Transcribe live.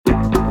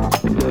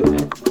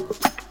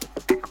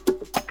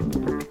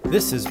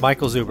This is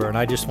Michael Zuber, and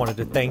I just wanted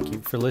to thank you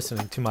for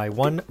listening to my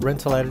One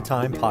Rental at a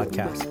Time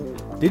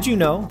podcast. Did you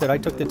know that I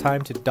took the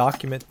time to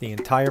document the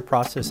entire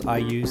process I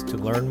used to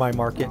learn my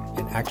market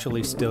and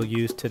actually still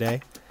use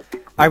today?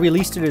 I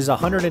released it as a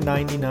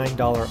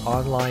 $199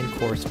 online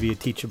course via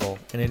Teachable,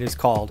 and it is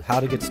called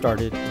How to Get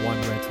Started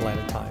One Rental at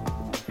a Time.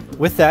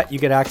 With that, you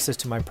get access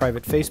to my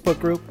private Facebook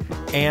group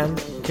and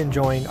can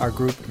join our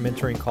group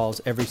mentoring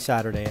calls every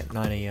Saturday at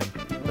 9 a.m.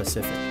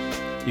 Pacific.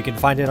 You can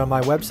find it on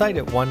my website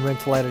at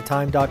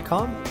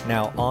onerentalatatime.com.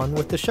 Now on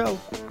with the show.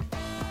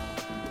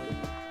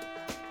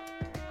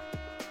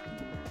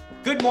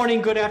 Good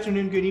morning, good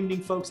afternoon, good evening,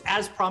 folks.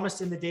 As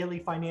promised in the daily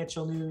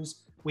financial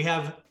news, we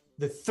have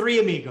the Three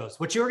Amigos.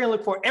 What you're going to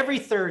look for every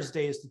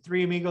Thursday is the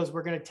Three Amigos.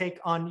 We're going to take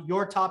on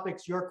your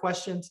topics, your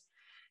questions.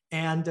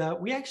 And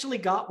we actually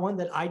got one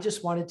that I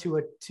just wanted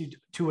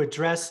to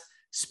address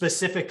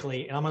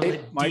specifically. And I'm going to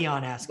let Mike,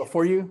 Dion ask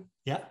before it. you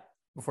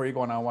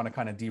go on, I want to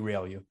kind of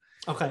derail you.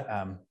 Okay.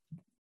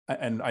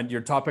 And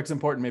your topic's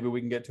important. Maybe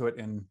we can get to it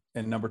in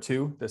number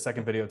 2, the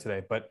second video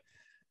today. But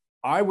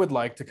I would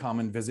like to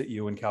come and visit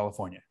you in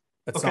California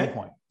at some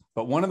point.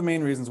 But one of the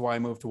main reasons why I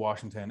moved to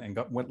Washington and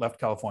left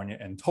California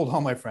and told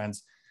all my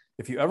friends,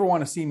 if you ever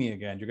want to see me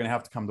again, you're going to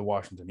have to come to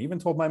Washington. Even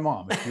told my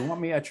mom, if you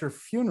want me at your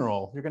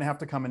funeral, you're going to have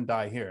to come and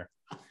die here.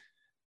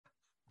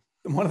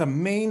 One of the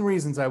main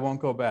reasons I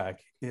won't go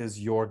back is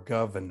your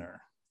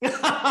governor.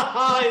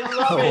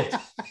 I love it.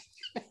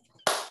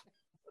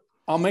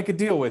 I'll make a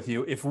deal with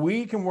you. If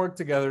we can work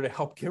together to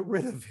help get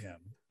rid of him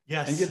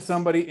and get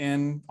somebody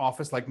in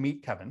office like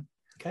Meet Kevin,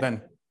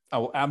 then I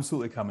will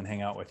absolutely come and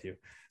hang out with you.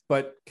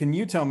 But can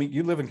you tell me,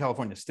 you live in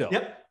California still?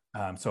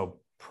 Yep. So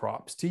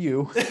props to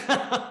you.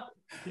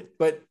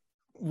 But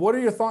what are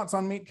your thoughts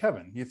on Meet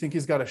Kevin? You think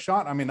he's got a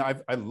shot? I mean,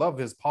 I love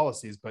his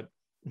policies, but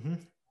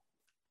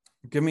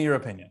give me your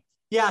opinion.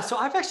 Yeah, so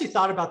I've actually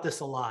thought about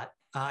this a lot.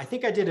 I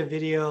think I did a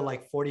video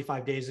like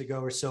 45 days ago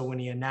or so when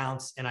he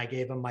announced, and I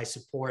gave him my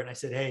support. And I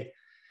said, hey,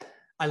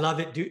 I love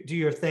it. Do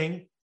your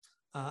thing.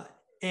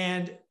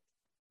 And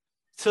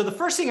so the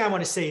first thing I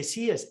want to say is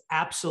he is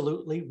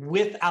absolutely,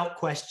 without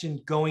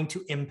question, going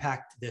to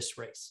impact this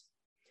race.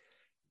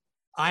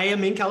 I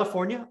am in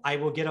California. I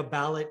will get a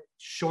ballot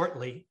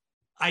shortly.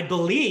 I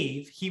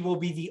believe he will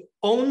be the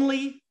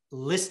only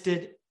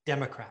listed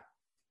Democrat.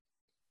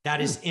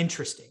 That is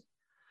interesting.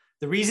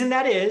 The reason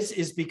that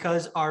is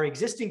because our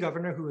existing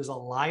governor, who is a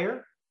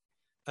liar,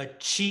 a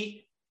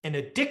cheat, and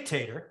a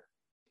dictator,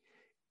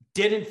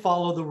 didn't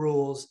follow the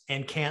rules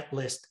and can't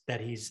list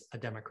that he's a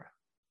Democrat.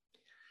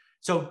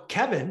 So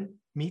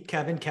Meet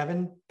Kevin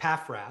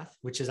Paffrath,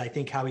 which is, I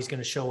think, how he's going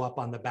to show up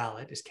on the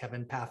ballot, is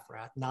Kevin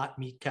Paffrath, not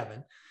Meet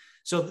Kevin.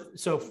 So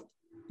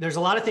there's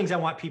a lot of things I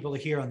want people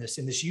to hear on this.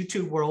 In this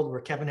YouTube world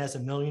where Kevin has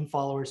 1 million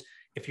followers,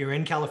 if you're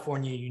in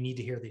California, you need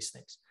to hear these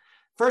things.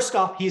 First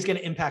off, he's going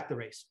to impact the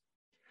race.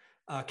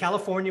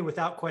 California,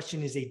 without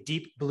question, is a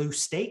deep blue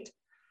state.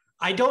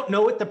 I don't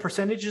know what the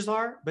percentages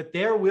are, but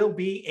there will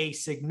be a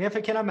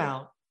significant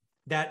amount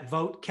that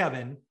vote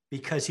Kevin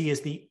because he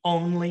is the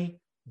only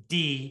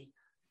D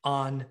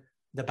on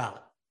the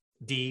ballot,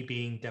 D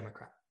being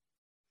Democrat.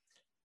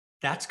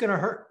 That's going to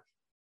hurt,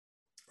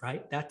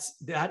 right? That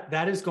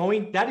is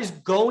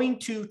going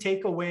to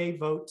take away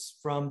votes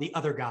from the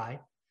other guy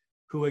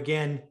who,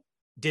 again,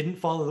 didn't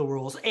follow the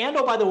rules. And,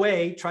 oh, by the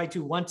way, tried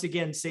to once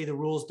again say the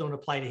rules don't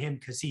apply to him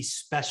because he's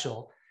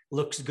special,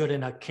 looks good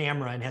in a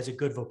camera and has a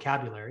good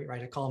vocabulary,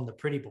 right? I call him the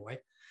pretty boy,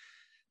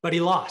 but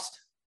he lost.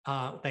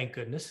 Thank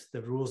goodness.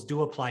 The rules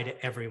do apply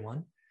to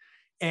everyone.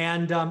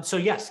 And so,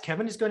 yes,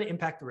 Kevin is going to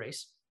impact the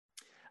race.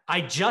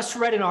 I just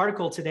read an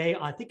article today,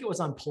 I think it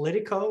was on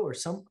Politico or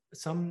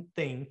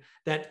something,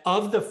 that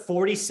of the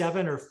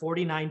 47 or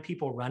 49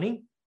 people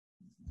running,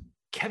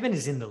 Kevin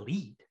is in the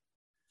lead.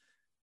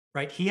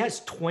 Right? He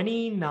has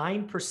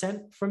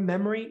 29% from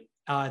memory.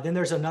 Then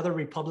there's another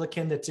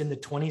Republican that's in the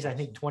 20s, I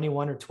think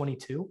 21 or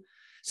 22.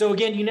 So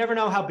again, you never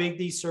know how big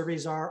these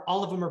surveys are.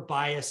 All of them are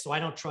biased, so I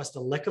don't trust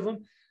a lick of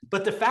them.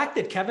 But the fact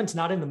that Kevin's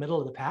not in the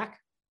middle of the pack,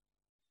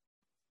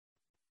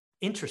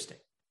 interesting,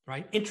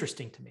 right?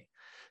 Interesting to me.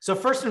 So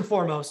first and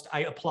foremost,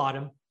 I applaud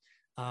him.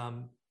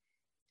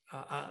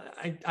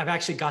 I've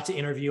actually got to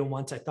interview him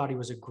once. I thought he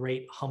was a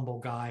great, humble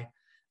guy.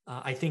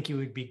 I think he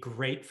would be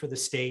great for the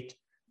state.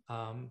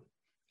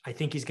 I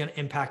think he's going to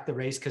impact the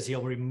race because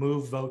he'll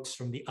remove votes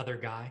from the other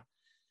guy.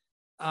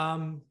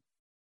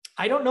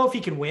 I don't know if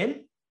he can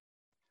win.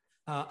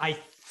 I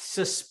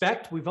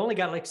suspect we've only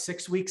got like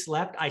 6 weeks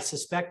left. I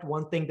suspect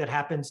one thing that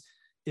happens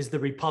is the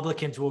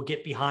Republicans will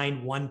get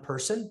behind one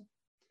person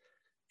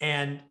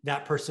and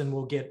that person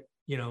will get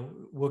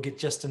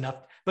just enough.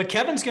 But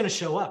Kevin's going to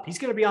show up. He's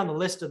going to be on the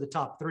list of the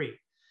top 3.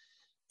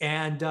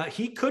 And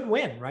he could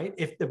win, right?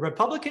 If the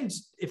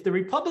Republicans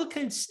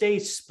stay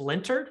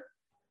splintered,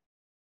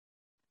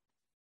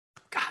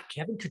 God,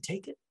 Kevin could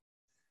take it.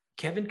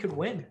 Kevin could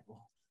win.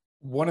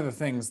 One of the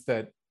things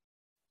that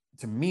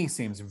to me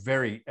seems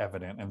very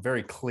evident and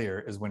very clear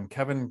is when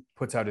Kevin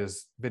puts out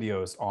his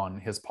videos on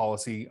his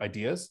policy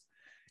ideas,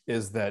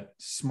 is that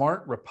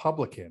smart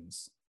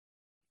Republicans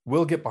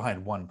will get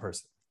behind one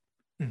person.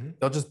 Mm-hmm.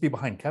 They'll just be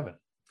behind Kevin.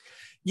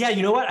 Yeah,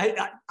 you know what?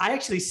 I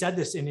actually said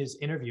this in his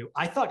interview.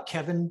 I thought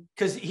Kevin,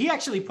 because he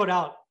actually put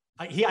out,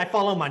 I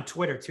follow him on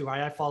Twitter too.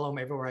 I follow him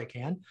everywhere I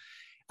can.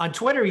 On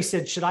Twitter, he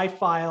said, should I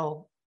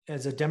file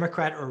as a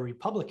Democrat or a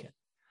Republican?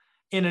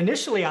 And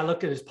initially I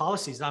looked at his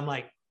policies. I'm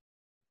like,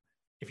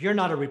 if you're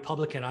not a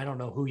Republican, I don't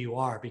know who you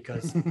are,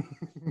 because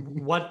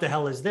what the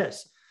hell is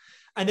this?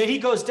 And then he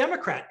goes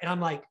Democrat. And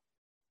I'm like,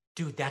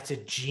 dude, that's a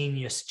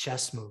genius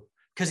chess move.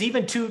 Because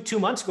even two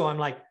months ago, I'm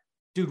like,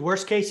 dude,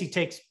 worst case, he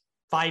takes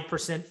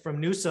 5% from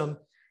Newsom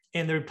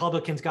and the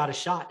Republicans got a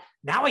shot.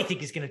 Now I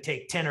think he's going to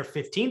take 10 or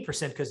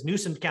 15% because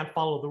Newsom can't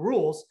follow the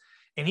rules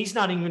and he's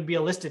not even going to be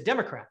a listed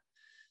Democrat.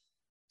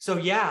 So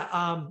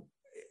yeah,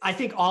 I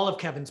think all of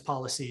Kevin's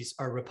policies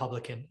are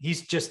Republican.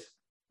 He's just,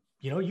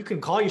 you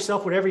can call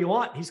yourself whatever you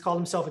want. He's called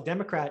himself a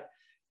Democrat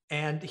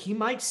and he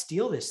might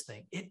steal this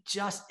thing.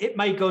 It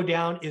might go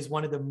down as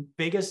one of the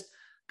biggest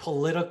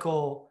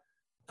political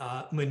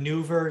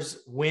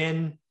maneuvers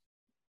when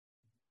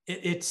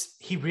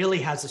he really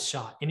has a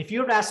shot. And if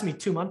you had asked me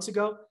 2 months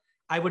ago,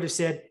 I would have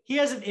said he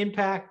has an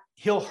impact.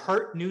 He'll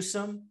hurt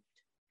Newsom,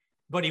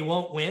 but he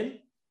won't win.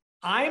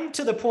 I'm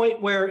to the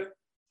point where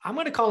I'm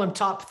going to call him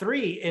top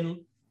 3. And,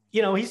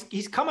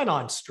 he's coming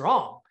on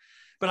strong,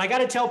 but I got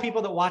to tell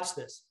people that watch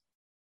this.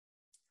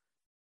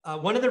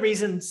 One of the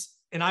reasons,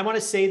 and I want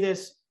to say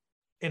this,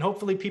 and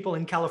hopefully people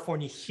in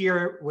California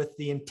hear with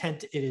the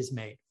intent it is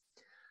made.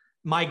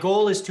 My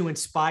goal is to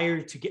inspire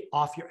you to get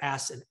off your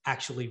ass and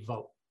actually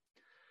vote.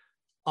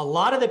 A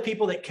lot of the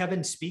people that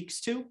Kevin speaks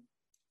to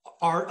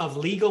are of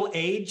legal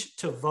age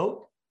to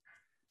vote,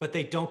 but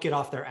they don't get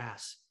off their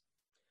ass.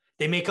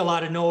 They make a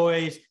lot of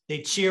noise.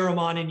 They cheer him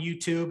on in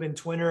YouTube and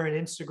Twitter and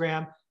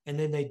Instagram, and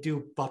then they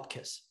do butt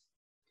kiss.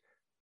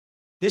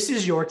 This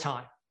is your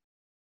time.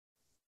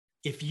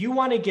 If you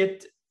want to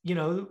get,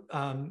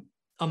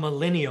 a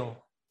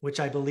millennial, which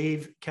I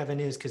believe Kevin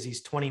is because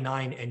he's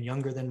 29 and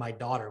younger than my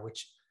daughter,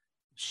 which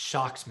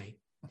shocks me.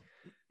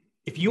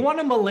 If you want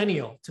a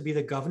millennial to be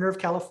the governor of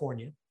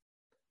California,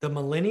 the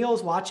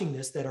millennials watching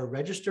this that are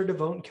registered to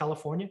vote in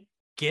California,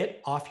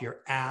 get off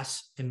your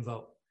ass and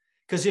vote.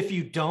 Because if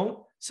you don't,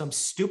 some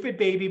stupid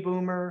baby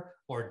boomer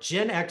or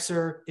Gen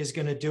Xer is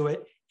going to do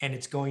it, and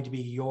it's going to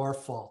be your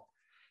fault.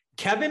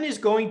 Kevin is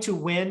going to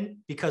win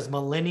because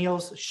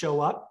millennials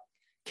show up.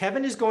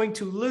 Kevin is going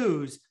to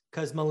lose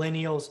because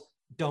millennials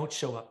don't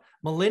show up.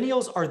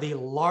 Millennials are the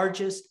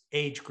largest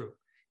age group.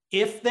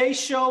 If they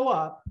show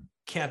up,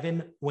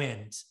 Kevin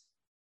wins.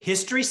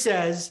 History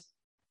says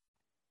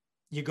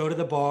you go to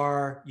the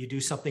bar, you do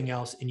something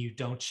else, and you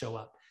don't show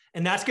up.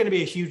 And that's going to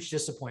be a huge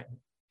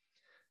disappointment.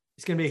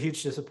 It's going to be a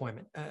huge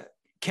disappointment.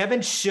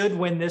 Kevin should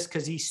win this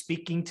because he's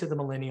speaking to the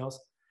millennials,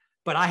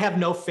 but I have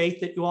no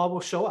faith that you all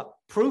will show up.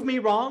 Prove me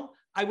wrong.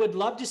 I would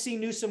love to see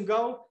Newsom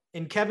go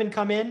and Kevin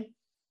come in,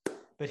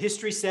 but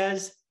history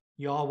says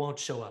you all won't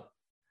show up.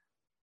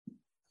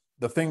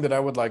 The thing that I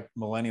would like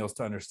millennials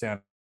to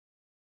understand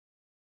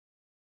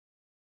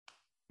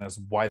is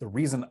why the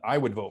reason I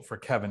would vote for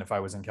Kevin if I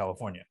was in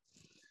California.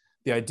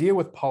 The idea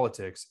with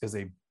politics is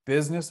a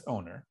business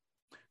owner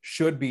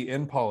should be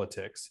in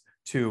politics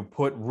to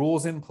put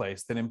rules in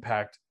place that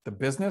impact the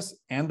business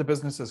and the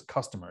business's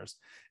customers.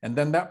 And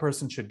then that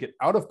person should get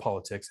out of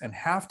politics and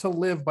have to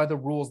live by the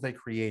rules they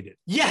created.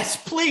 Yes,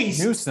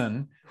 please.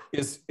 Newsom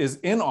is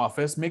in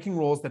office making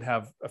rules that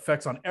have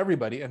effects on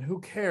everybody. And who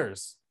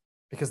cares?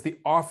 Because the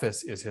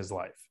office is his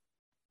life,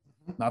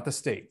 not the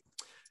state.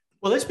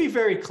 Well, let's be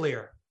very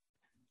clear.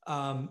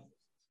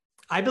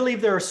 I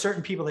believe there are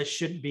certain people that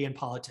shouldn't be in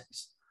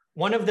politics.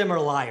 One of them are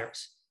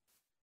liars.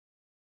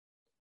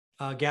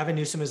 Gavin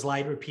Newsom has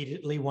lied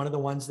repeatedly. One of the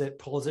ones that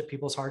pulls at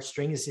people's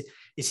heartstrings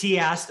is he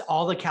asked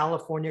all the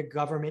California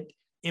government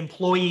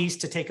employees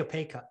to take a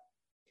pay cut.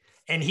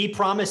 And he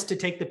promised to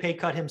take the pay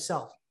cut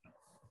himself.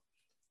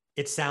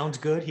 It sounds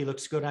good. He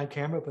looks good on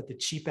camera, but the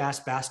cheap ass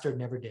bastard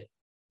never did.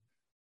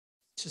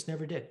 Just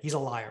never did. He's a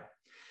liar.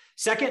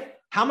 Second,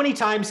 how many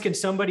times can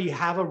somebody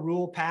have a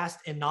rule passed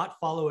and not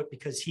follow it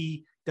because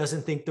he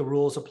doesn't think the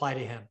rules apply to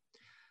him?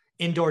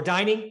 Indoor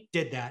dining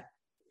did that.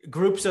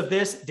 Groups of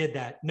this did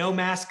that. No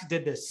masks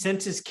did this.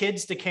 Sent his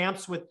kids to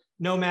camps with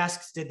no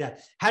masks did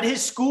that. Had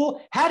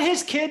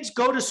his kids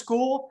go to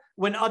school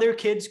when other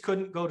kids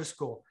couldn't go to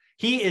school.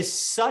 He is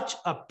such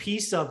a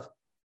piece of,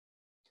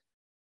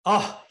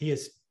 he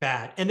is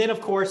bad. And then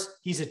of course,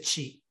 he's a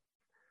cheat.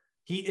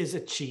 He is a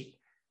cheat.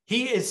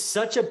 He is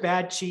such a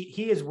bad cheat.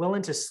 He is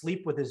willing to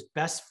sleep with his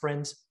best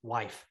friend's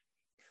wife.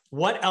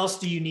 What else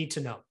do you need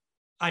to know?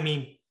 I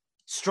mean,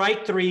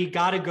 strike three,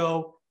 gotta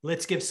go.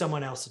 Let's give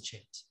someone else a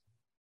chance.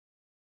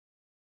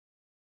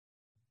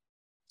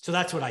 So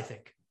that's what I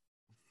think.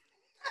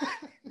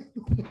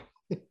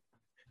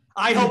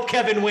 I hope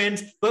Kevin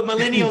wins, but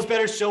millennials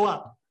better show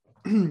up.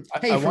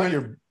 I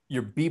want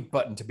your beep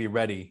button to be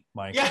ready,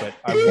 Mike, but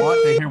I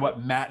want to hear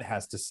what Matt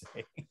has to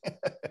say.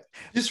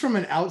 Just from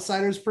an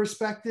outsider's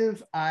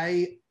perspective,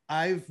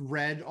 I've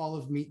read all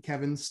of Meet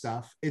Kevin's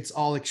stuff. It's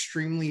all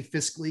extremely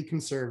fiscally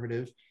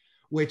conservative,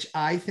 which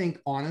I think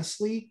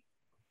honestly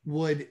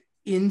would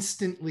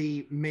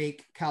instantly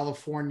make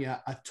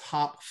California a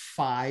top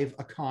 5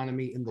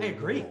 economy in the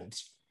world.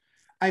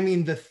 I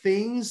mean, the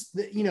things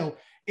that, you know,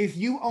 if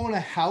you own a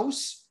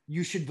house,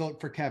 you should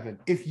vote for Kevin.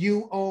 If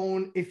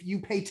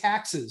you pay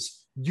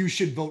taxes, you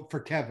should vote for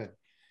Kevin.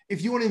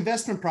 If you own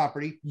investment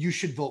property, you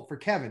should vote for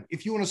Kevin.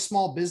 If you own a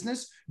small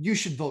business, you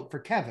should vote for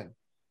Kevin.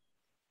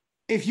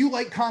 If you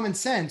like common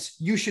sense,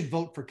 you should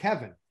vote for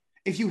Kevin.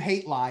 If you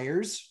hate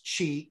liars,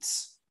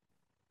 cheats,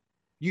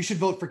 you should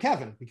vote for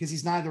Kevin, because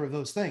he's neither of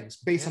those things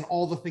based on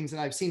all the things that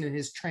I've seen in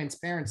his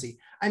transparency.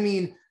 I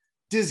mean,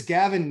 does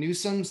Gavin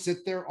Newsom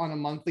sit there on a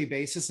monthly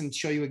basis and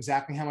show you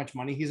exactly how much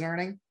money he's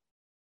earning?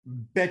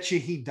 Bet you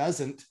he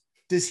doesn't.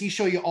 Does he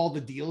show you all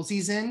the deals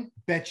he's in?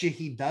 Bet you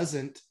he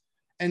doesn't.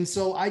 And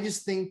so I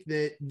just think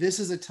that this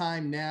is a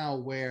time now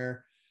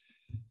where,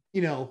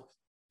 you know,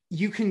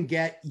 you can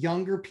get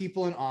younger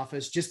people in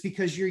office. Just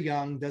because you're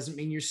young doesn't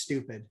mean you're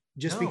stupid.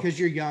 Just because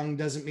you're young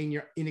doesn't mean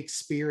you're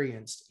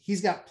inexperienced.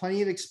 He's got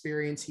plenty of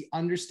experience. He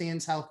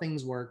understands how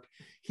things work.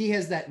 He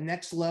has that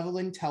next level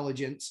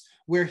intelligence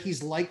where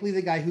he's likely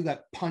the guy who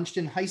got punched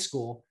in high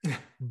school,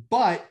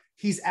 but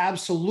he's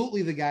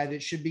absolutely the guy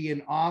that should be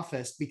in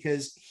office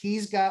because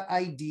he's got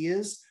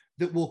ideas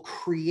that will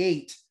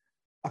create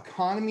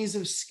economies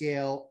of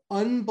scale,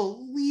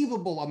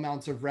 unbelievable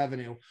amounts of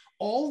revenue,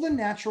 all the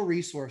natural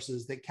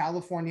resources that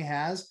California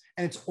has,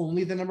 and it's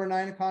only the number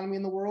 9 economy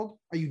in the world.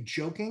 Are you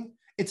joking?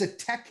 It's a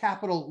tech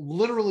capital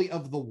literally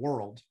of the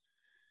world.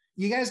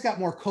 You guys got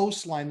more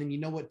coastline than you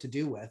know what to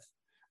do with.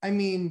 I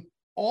mean,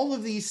 all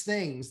of these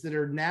things that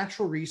are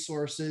natural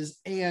resources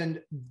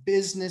and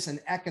business and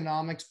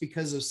economics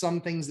because of some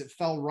things that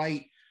fell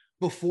right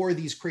before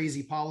these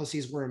crazy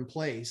policies were in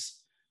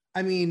place.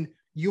 I mean,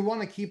 you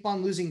want to keep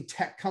on losing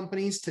tech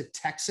companies to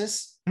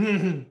Texas,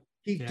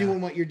 keep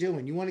doing what you're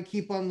doing. You want to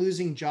keep on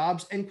losing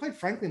jobs. And quite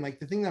frankly, Mike,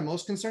 the thing that I'm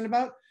most concerned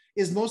about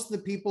is most of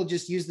the people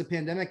just use the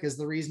pandemic as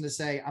the reason to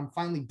say, I'm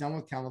finally done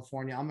with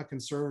California. I'm a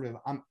conservative.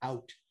 I'm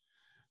out.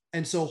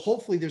 And so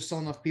hopefully there's still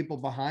enough people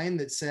behind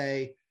that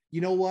say,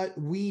 you know what,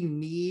 we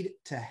need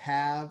to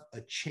have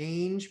a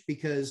change,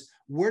 because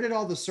where did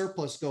all the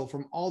surplus go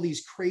from all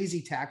these crazy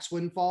tax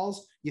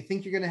windfalls? You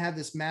think you're going to have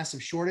this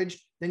massive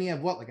shortage. Then you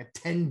have what, like a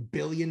 $10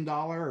 billion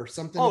or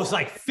something? Oh, it's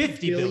like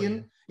 50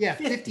 billion. Yeah,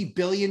 $50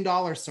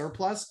 billion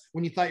surplus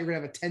when you thought you were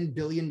going to have a $10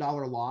 billion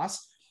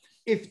loss.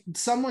 If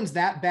someone's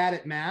that bad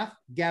at math,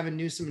 Gavin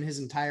Newsom and his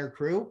entire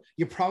crew,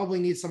 you probably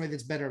need somebody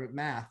that's better at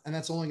math. And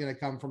that's only going to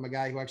come from a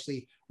guy who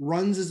actually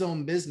runs his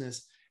own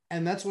business.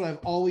 And that's what I've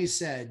always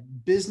said.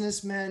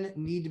 Businessmen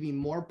need to be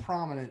more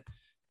prominent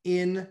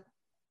in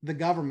the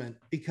government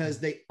because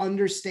they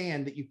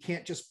understand that you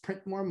can't just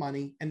print more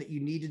money and that you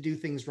need to do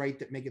things right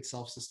that make it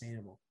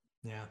self-sustainable.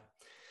 Yeah.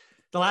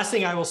 The last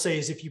thing I will say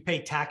is if you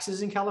pay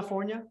taxes in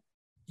California,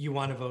 you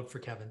want to vote for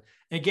Kevin.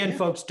 And again,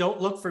 folks, don't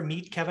look for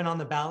Meet Kevin on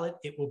the ballot.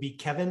 It will be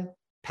Kevin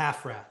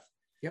Paffrath.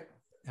 Yep.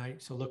 All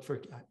right. So look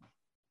for.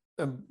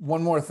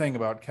 One more thing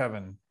about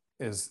Kevin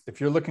is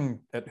if you're looking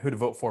at who to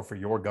vote for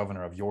your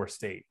governor of your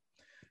state,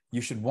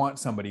 you should want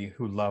somebody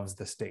who loves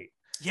the state.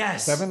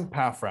 Yes. Kevin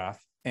Paffrath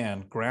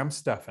and Graham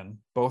Stephan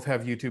both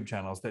have YouTube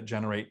channels that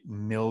generate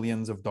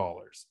millions of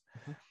dollars.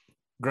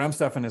 Graham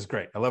Stephan is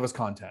great. I love his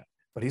content,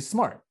 but he's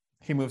smart.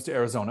 He moves to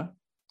Arizona.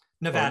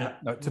 Nevada.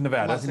 To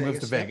Nevada. Las He moves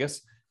to Vegas,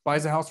 Vegas,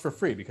 buys a house for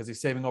free because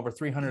he's saving over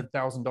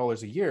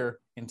 $300,000 a year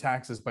in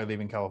taxes by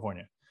leaving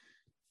California.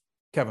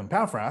 Kevin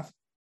Paffrath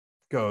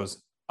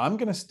goes, I'm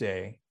going to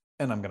stay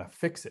and I'm going to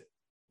fix it.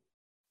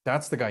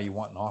 That's the guy you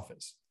want in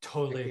office.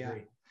 Totally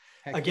agree.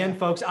 Heck Again, yeah.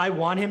 folks, I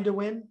want him to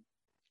win.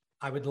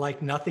 I would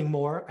like nothing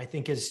more. I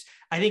think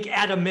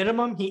at a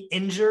minimum, he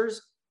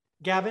injures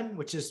Gavin,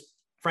 which is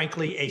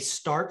frankly a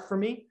start for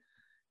me.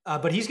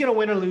 But he's going to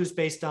win or lose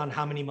based on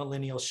how many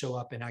millennials show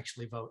up and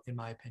actually vote, in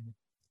my opinion.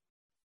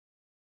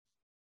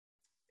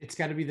 It's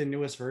got to be the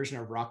newest version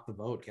of Rock the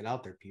Vote. Get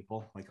out there,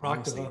 people. Like Rock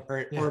honestly.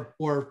 the vote.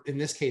 Or in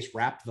this case,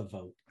 Wrap the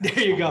Vote. There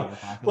you go.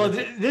 Well,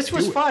 this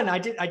was Do it. fun. I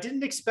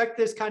didn't expect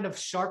this kind of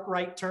sharp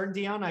right turn,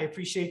 Dion. I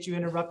appreciate you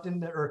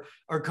interrupting or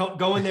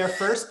going there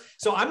first.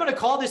 So I'm going to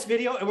call this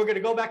video and we're going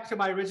to go back to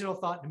my original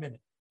thought in a minute.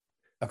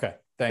 Okay.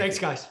 Thanks,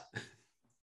 you. guys.